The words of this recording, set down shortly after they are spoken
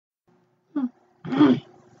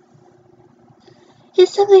Is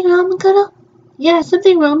something wrong, Makoto? Yeah,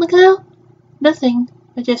 something wrong, Makoto? Nothing.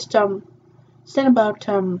 I just, said about,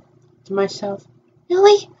 to myself.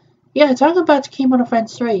 Really? Yeah, talk about Kemono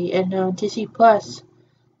Friends 3 and, Disney Plus.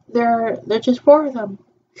 They're just 4 of them.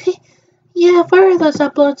 Yeah, 4 of those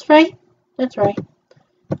uploads, right? That's right.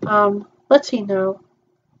 Let's see now.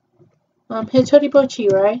 Hitori Bocchi,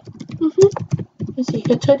 right? Let's see,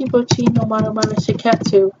 Hitori Bocchi no Maru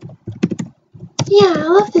Shikatsu. Yeah, I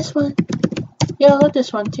love this one. Yeah, I love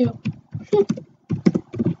this one too.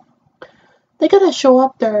 They gotta show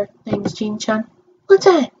up their things, Jin-chan. What's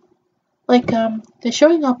that? Like, they're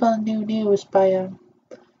showing up on new news by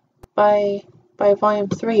volume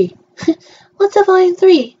 3. What's a volume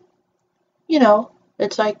 3? You know,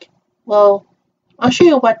 it's like, well, I'll show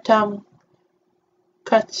you what,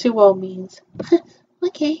 Katsuo means.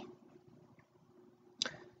 Okay.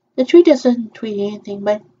 The tree doesn't tweet anything,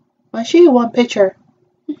 but I'll show you one picture.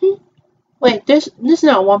 Wait, this is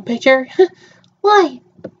not one picture. Why?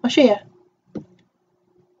 I'll show you.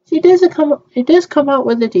 See, it does come out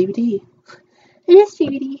with a DVD. It is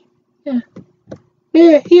DVD. Yeah.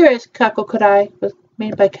 Here is Kakokurai,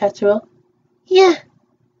 made by Katsuo. Yeah.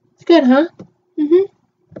 It's good, huh?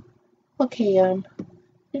 Okay, I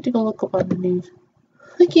need to go look up on the news.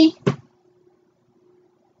 Okay.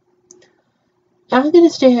 I'm gonna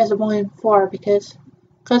stay as a volume 4 because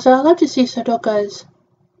I love to see Sadoka's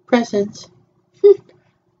presence.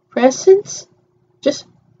 Presence? Just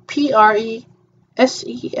Presence.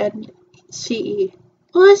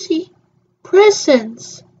 Oh, I see.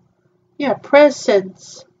 Presence. Yeah,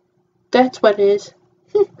 presence. That's what it is.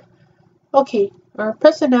 Okay, her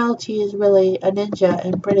personality is really a ninja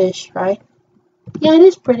and British, right? Yeah, it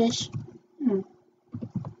is British.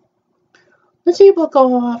 Let's see if we'll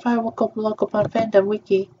go if I will go look up on Fandom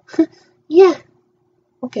Wiki. Yeah.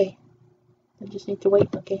 Okay. I just need to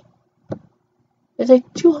wait, okay. It's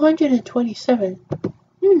like 227.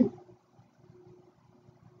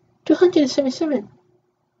 277.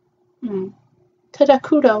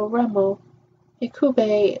 Tadakudo Ramo.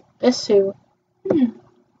 Ikube Esu.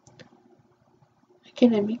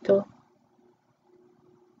 Akine Miko.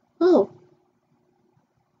 Oh.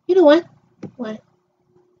 You know what? What?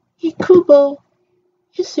 Ikubo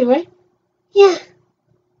Esu, right? Yeah. I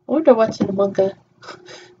wonder what's in the manga.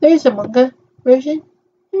 There's a manga version.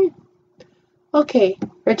 Okay.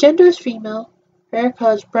 Her gender is female. Her hair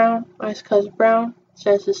color is brown. Eyes color is brown.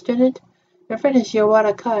 Says the student. Her friend is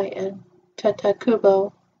Yowada Kai and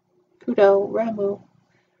Tatakubo Kudo Ramu.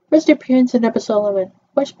 First appearance in episode 11.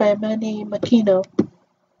 Voiced by Manny Makino.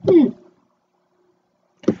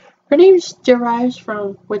 Her name derives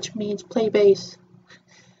from which means play bass.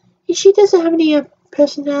 She doesn't have any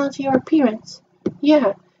personality or appearance.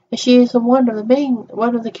 Yeah, and she is one of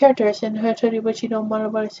the characters in her Hitori no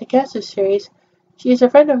Monomoto Sekatsu series. She is a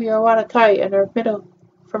friend of Yowada Kai and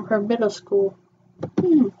from her middle school.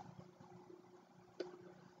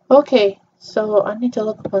 Okay, so I need to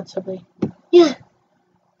look up on something. Yeah,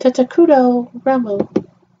 Tatakudo Ramu.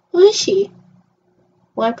 Who is she?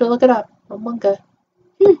 We'll have to look it up on manga.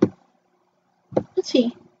 Let's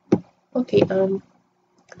see. Okay,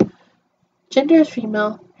 gender is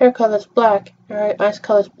female, hair color is black, her eyes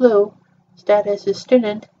color is blue, status is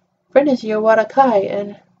student, friend is Yowada Kai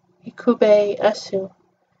and Ikube Asu.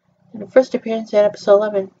 And the first appearance at episode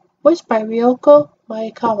 11, voiced by Ryoko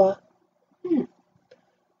Maekawa.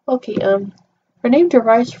 Okay, her name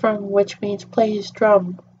derives from which means plays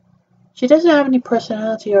drum. She doesn't have any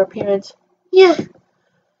personality or appearance. Yeah.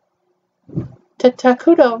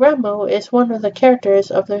 Tatakudo Ramo is one of the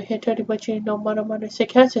characters of the Hitori no Monomoto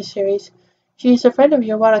Sekatsu series. She is a friend of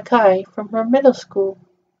Yowada Kai from her middle school.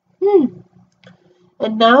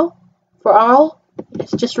 And now, for all,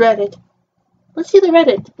 it's just Reddit. Let's see the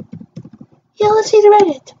Reddit. Yeah, let's see the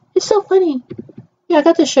Reddit. It's so funny. Yeah, I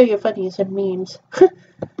got to show you funnies and memes.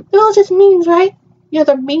 They're all just memes, right? Yeah,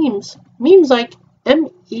 they're memes. Memes like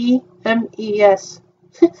MEMES.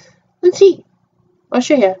 Let's see. I'll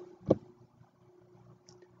show you.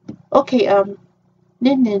 Okay,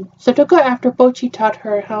 Nin. Sadoka after Bocchi taught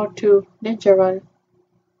her how to ninja run.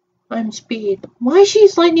 I'm Speed. Why is she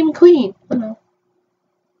Lightning McQueen? I don't know.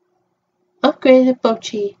 Upgraded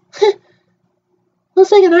Bocchi.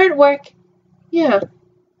 Looks like an artwork. Yeah.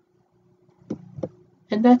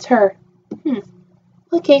 And that's her.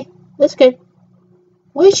 Okay, that's good.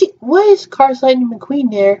 Why is Cars Lightning McQueen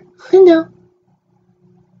there? I know.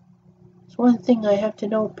 It's one thing I have to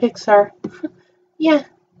know Pixar. Yeah.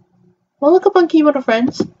 We'll look up on Kemono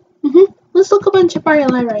Friends. Let's look up on Chapari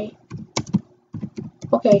Library.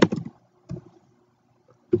 Okay.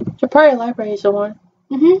 Chapari Library is the one.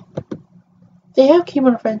 They have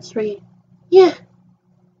Kemono Friends 3. Yeah.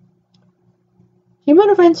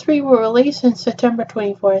 Kemono Friends 3 will release on September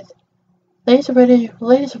 24th.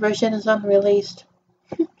 Latest version is unreleased.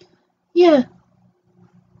 Yeah.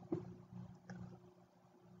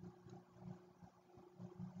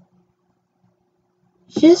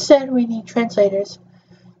 She just said we need translators.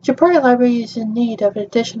 Japan Library is in need of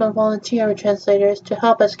additional volunteer translators to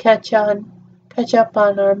help us catch up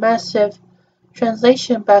on our massive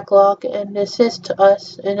translation backlog and assist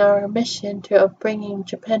us in our mission of bringing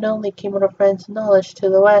Japan-only Kemono Friends knowledge to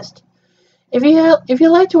the West. If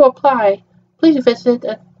you'd like to apply, please visit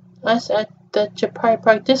us at the Japan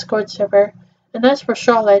Park Discord server and ask for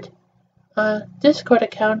Charlotte. A Discord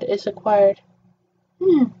account is acquired.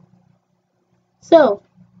 So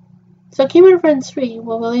Kemono Friends 3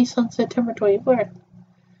 will release on September 24th.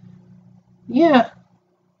 Yeah.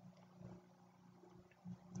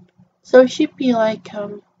 So it should be like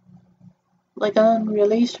an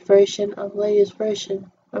unreleased version of latest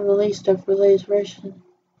version. A released of latest version.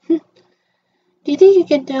 Do you think you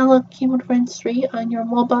can download Kemono Friends 3 on your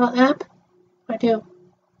mobile app? I do.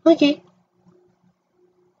 Okay.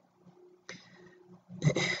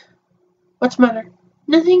 What's the matter?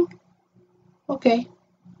 Nothing? Okay.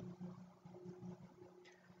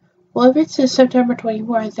 Well, if it's September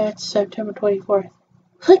 24th, that's September 24th.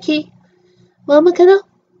 Okay. Well, Makoto,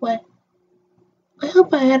 what? I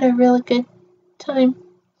hope I had a really good time.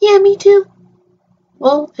 Yeah, me too.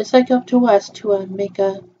 Well, it's like up to us to make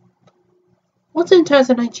a... What's in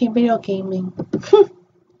 2019 video gaming? I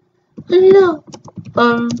don't know.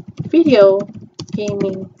 Video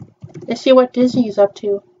gaming. Let's see what Disney's up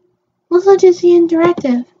to. What's on Disney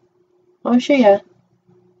Interactive? I'll show ya.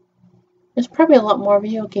 There's probably a lot more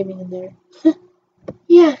video gaming in there.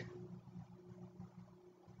 Yeah.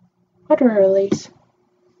 Hardware release.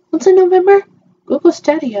 What's in November? Google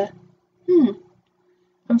Stadia.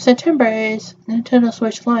 September is Nintendo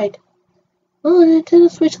Switch Lite. Oh, Nintendo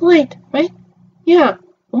Switch Lite, right? Yeah.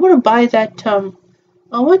 I want to buy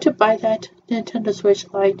that Nintendo Switch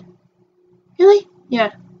Lite. Really?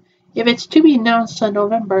 Yeah. If it's to be announced in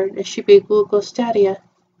November, it should be Google Stadia.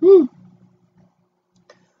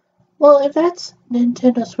 Well, if that's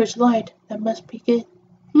Nintendo Switch Lite, that must be good.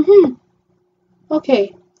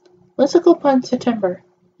 Okay. Let's look up on September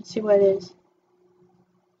and see what it is.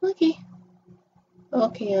 Okay.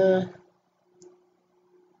 Okay,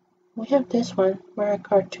 we have this one, Mario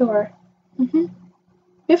Kart Tour. We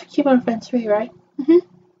have Kemono Friends 3, right?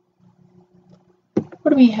 What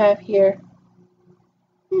do we have here?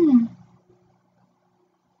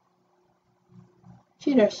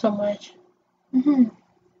 Gee, there's so much. Is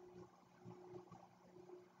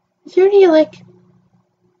there any,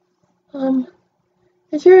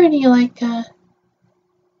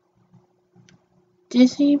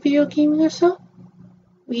 Disney video gaming or so?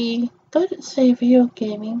 We thought it'd say video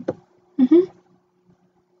gaming.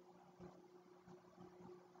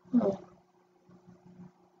 Oh.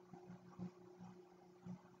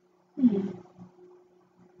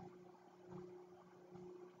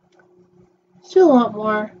 Still a lot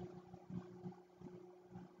more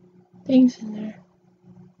things in there.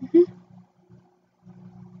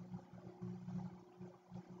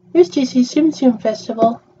 Here's JC Tsum Tsum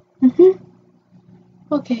Festival.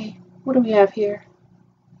 Okay, what do we have here?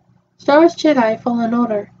 Star Wars Jedi Fallen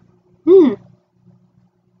Order.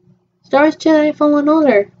 Star Wars Jedi Fallen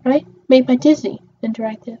Order, right? Made by Disney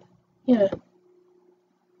Interactive. Yeah.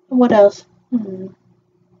 What else?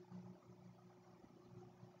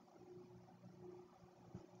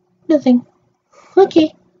 Nothing.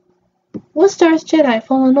 Okay. What's Star Wars Jedi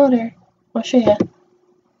Fallen Order? I'll show ya.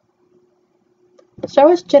 Star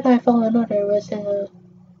Wars Jedi Fallen Order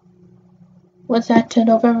was at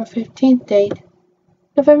November 15th date.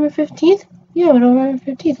 November 15th? Yeah, November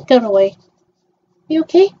 15th. Got away. You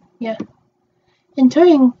okay? Yeah.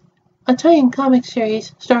 Italian comic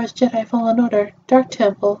series Star Wars Jedi Fallen Order Dark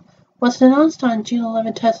Temple was announced on June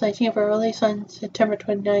 11, 2019 for release on September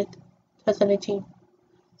 29th, 2019.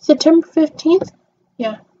 September 15th?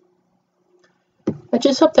 Yeah. I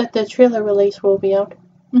just hope that the trailer release will be out.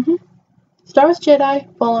 Star Wars Jedi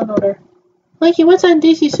Fallen Order. Mikey, what's on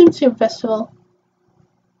DC Tsum Tsum Festival?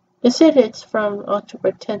 They said it's from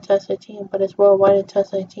October 10, 2018, but it's worldwide in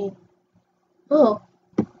 2019. Oh.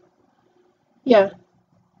 Yeah.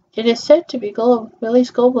 It is set to be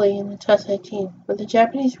released globally in 2018, with the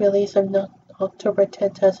Japanese release of October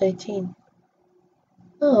 10, 2018.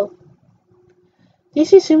 Oh.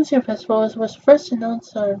 DC Tsum Tsum Festival was first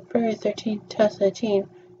announced on February 13, 2018,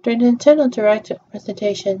 during the Nintendo Direct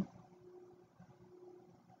presentation.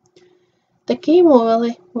 The game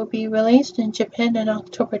will be released in Japan on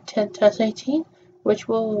October 10th, 2018, which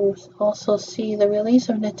will also see the release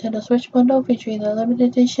of Nintendo Switch bundle featuring the limited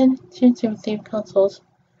edition Tsum-Tsum-themed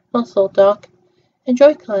console dock and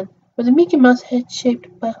Joy-Con, with a Mickey Mouse head-shaped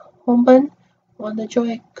home button on the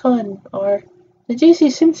Joy-Con are the DC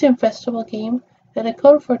Tsum-Tsum Festival game and a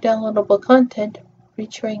code for downloadable content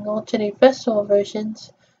featuring alternate festival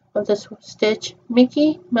versions of the Stitch,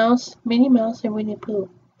 Mickey Mouse, Minnie Mouse, and Winnie Pooh.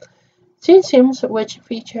 Tsum-Tsums, which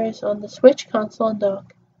features on the Switch console and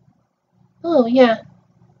dock. Oh, yeah.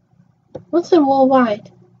 What's the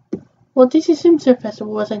worldwide? Well, DC Tsum-Tsum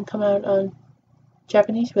Festival wasn't come out on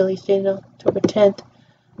Japanese release date on October 10th,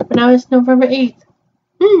 but now it's November 8th.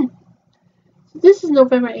 So this is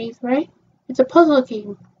November 8th, right? It's a puzzle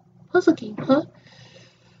game. Puzzle game, huh?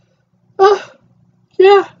 Oh,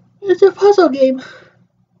 yeah, it's a puzzle game.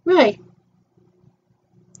 Right.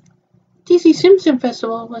 DC Tsum-Tsum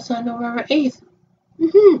Festival was on November 8th.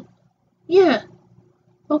 Yeah.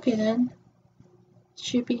 Okay then.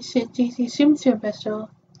 Should be DC Tsum-Tsum Festival.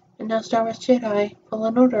 And now Star Wars Jedi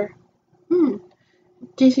Fallen Order. DC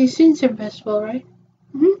Tsum-Tsum Festival, right?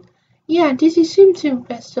 Yeah, DC Tsum-Tsum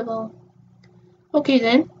Festival. Okay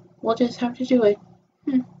then. We'll just have to do it.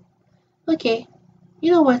 Okay.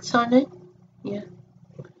 You know what's on it? Yeah.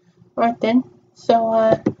 Alright then. So,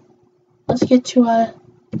 let's get to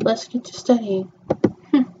studying.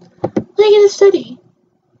 What are you gonna study?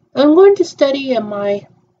 I'm going to study in my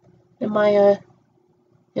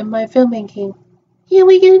filmmaking. Yeah,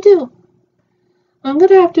 what are you gonna do? I'm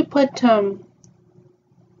gonna have to put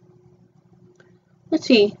let's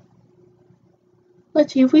see,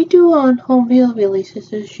 if we do on home video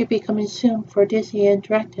releases, it should be coming soon for Disney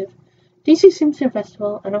Interactive. DC Tsum-Tsum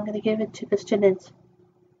Festival, and I'm gonna give it to the students.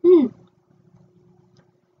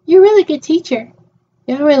 You're a really good teacher.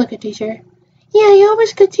 Yeah, I'm a really good teacher. Yeah, you're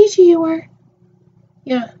always a good teacher you were.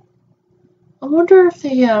 Yeah. I wonder if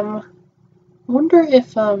they,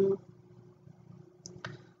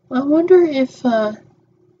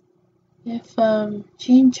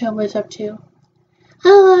 Jean-Chan was up to.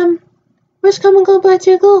 Oh, where's Comic-Con Black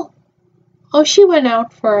Go? Oh, she went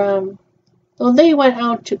out for, they went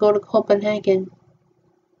out to go to Copenhagen.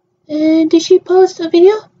 And did she post a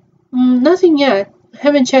video? Nothing yet. I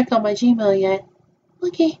haven't checked on my Gmail yet.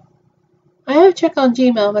 Okay. I have checked on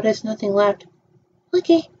Gmail, but there's nothing left.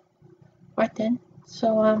 Okay. Right then.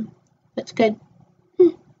 So, that's good.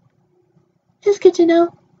 That's good to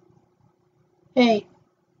know. Hey.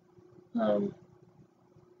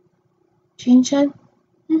 Jean-Chan?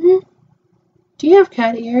 Do you have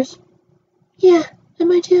cat ears? Yeah, and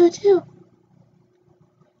my tail too.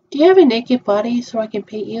 Do you have a naked body so I can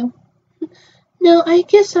paint you? No, I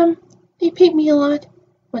guess, they paint me a lot.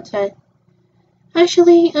 What's that?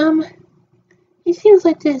 Actually, it seems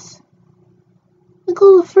like this. Look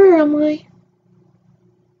all the fur on my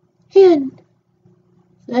hand.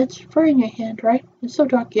 That's fur in your hand, right? It's so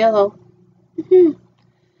dark yellow.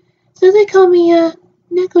 So they call me,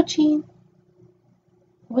 NekoJin.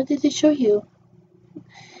 What did they show you?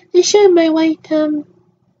 They showed my white,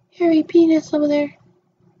 hairy penis over there.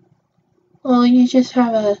 Well, you just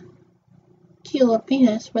have a cute little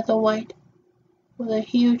penis with a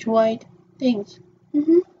huge white things.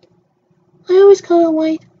 I always call it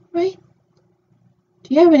white, right?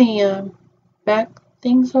 Do you have any, back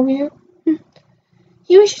things over here?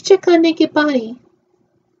 You should check on naked body.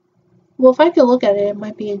 Well, if I could look at it, I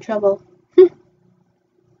might be in trouble. You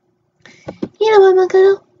know what,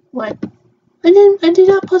 Makoto? What? I did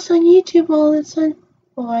not post on YouTube all this time.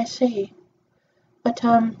 Oh, I see. But,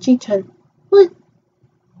 G-Chan. What?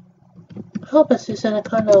 I hope us is in a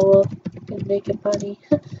condo will get a naked body.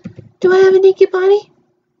 Do I have a naked body?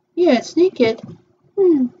 Yeah, it's naked.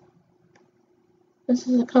 This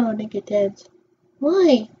is a condo naked dance.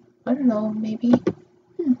 Why? I don't know, maybe.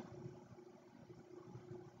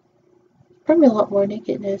 Probably a lot more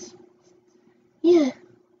nakedness. Yeah.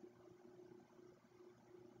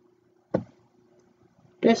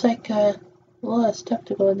 There's like a lot of stuff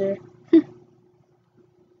to go in there.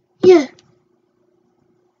 Yeah.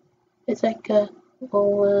 It's like a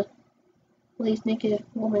whole lazy naked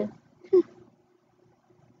woman.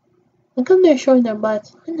 Look come they're showing their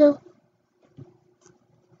butts. I know.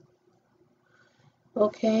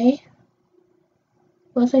 Okay.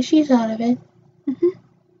 Looks like she's out of it.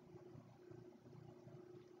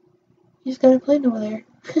 She's got a plane over there.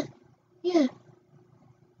 Yeah.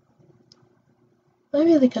 I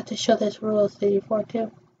really got to show this Rule 34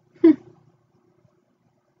 too.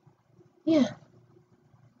 Yeah.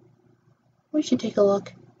 We should take a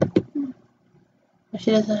look. Well,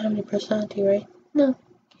 she doesn't have any personality, right? No.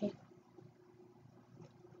 Okay.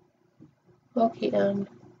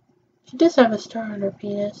 she does have a star on her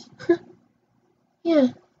penis. Yeah.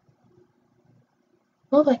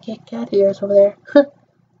 Look like cat ears over there.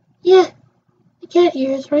 Yeah, the cat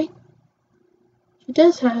ears, right? She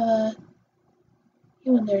does have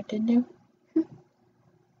you in there, didn't you?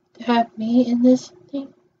 To have me in this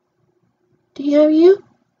thing? Do you have you?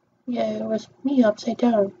 Yeah, it was me upside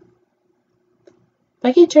down.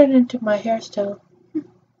 I can turn it into my hairstyle. You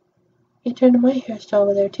can turn to my hairstyle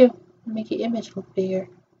over there too. And make your image look bigger.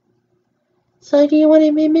 So do you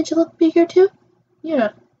want my image to look bigger too? Yeah.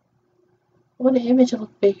 I want the image to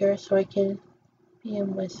look bigger so I can be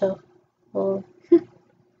in myself. Well,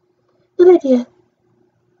 good idea.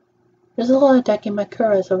 There's a lot of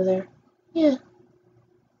Dakimakuras over there. Yeah.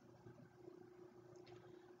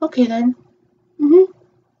 Okay then.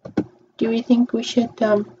 Do we think we should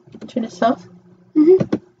turn this off?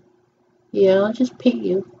 Yeah, I'll just paint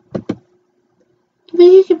you. But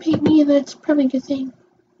you can paint me, that's probably a good thing.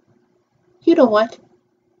 You know what?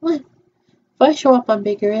 What? If I show up on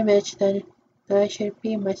bigger image, then I should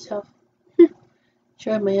be myself.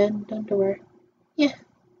 Show my underwear. Yeah.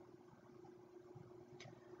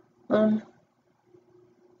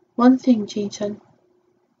 One thing, Jin-chan.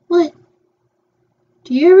 What?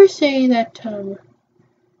 Do you ever say that,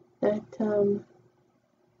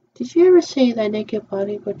 did you ever say that naked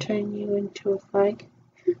body would turn you into a flag?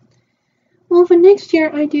 Well, for next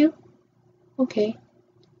year, I do. Okay.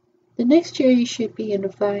 The next year you should be in a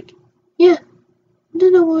flag. Yeah. I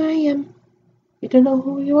don't know where I am. You don't know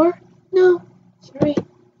who you are? No. Sorry.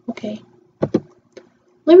 Okay.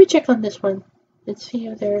 Let me check on this one and see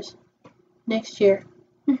if there's next year.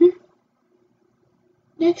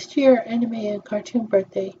 Next year, anime and cartoon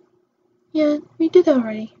birthday. Yeah, we did that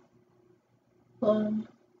already.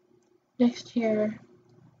 Next year,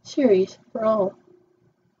 series for all.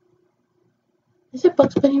 Is it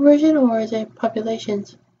Bugs Bunny version or is it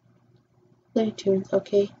Populations? Looney Tunes,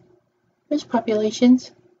 okay. There's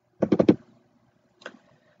Populations.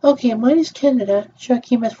 Okay, mine is Canada.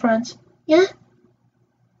 Shakima's France. Yeah?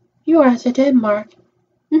 Yours is Denmark.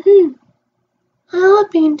 I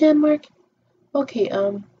love being in Denmark. Okay,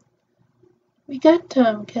 we got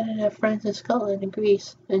Canada, France, and Scotland, and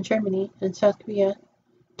Greece, and Germany, and South Korea.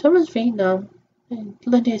 Thomas Vietnam, and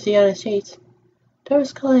Linda is the United States. Thomas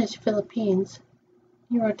Scotland is the Philippines.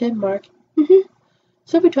 You are Denmark.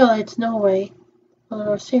 Super Twilight's Norway.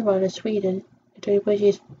 Seiron is Sweden. Hitori Bocchi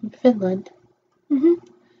is Finland.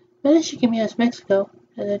 Menashikimi is Mexico.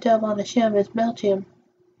 And the Devil on the Sham is Belgium.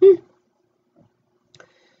 Do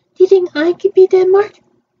you think I could be Denmark?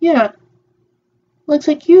 Yeah. Looks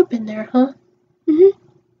like you've been there, huh?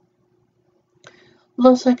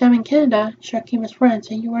 Looks like I'm in Canada. Shakima's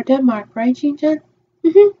France, and you are Denmark, right, Jin-chan?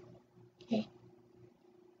 Okay.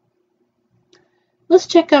 Let's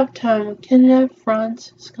check out Canada,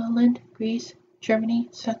 France, Scotland, Greece, Germany,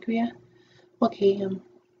 South Korea. Okay,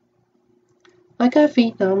 I got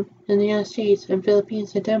Vietnam and the United States and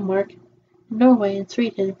Philippines and Denmark, and Norway and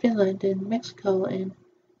Sweden and Finland and Mexico and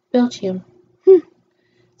Belgium.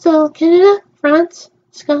 So Canada, France,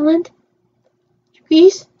 Scotland,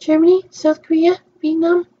 Greece, Germany, South Korea,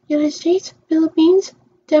 Vietnam, United States, Philippines,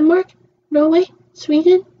 Denmark, Norway,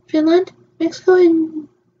 Sweden, Finland, Mexico, and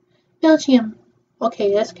Belgium.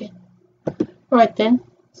 Okay, that's good. Alright then.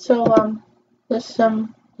 So let's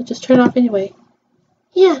just turn off anyway.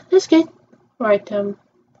 Yeah, that's good. Alright,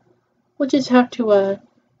 we'll just have to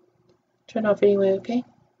turn off anyway, okay?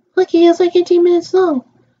 Lucky it's like 18 minutes long.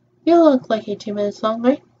 You look like 18 minutes long,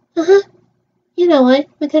 right? You know what,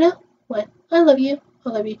 Mikado? What? I love you. I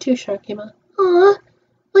love you too, Sharkima. Aww.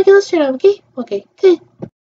 Okay, let's turn off, okay? Okay, good.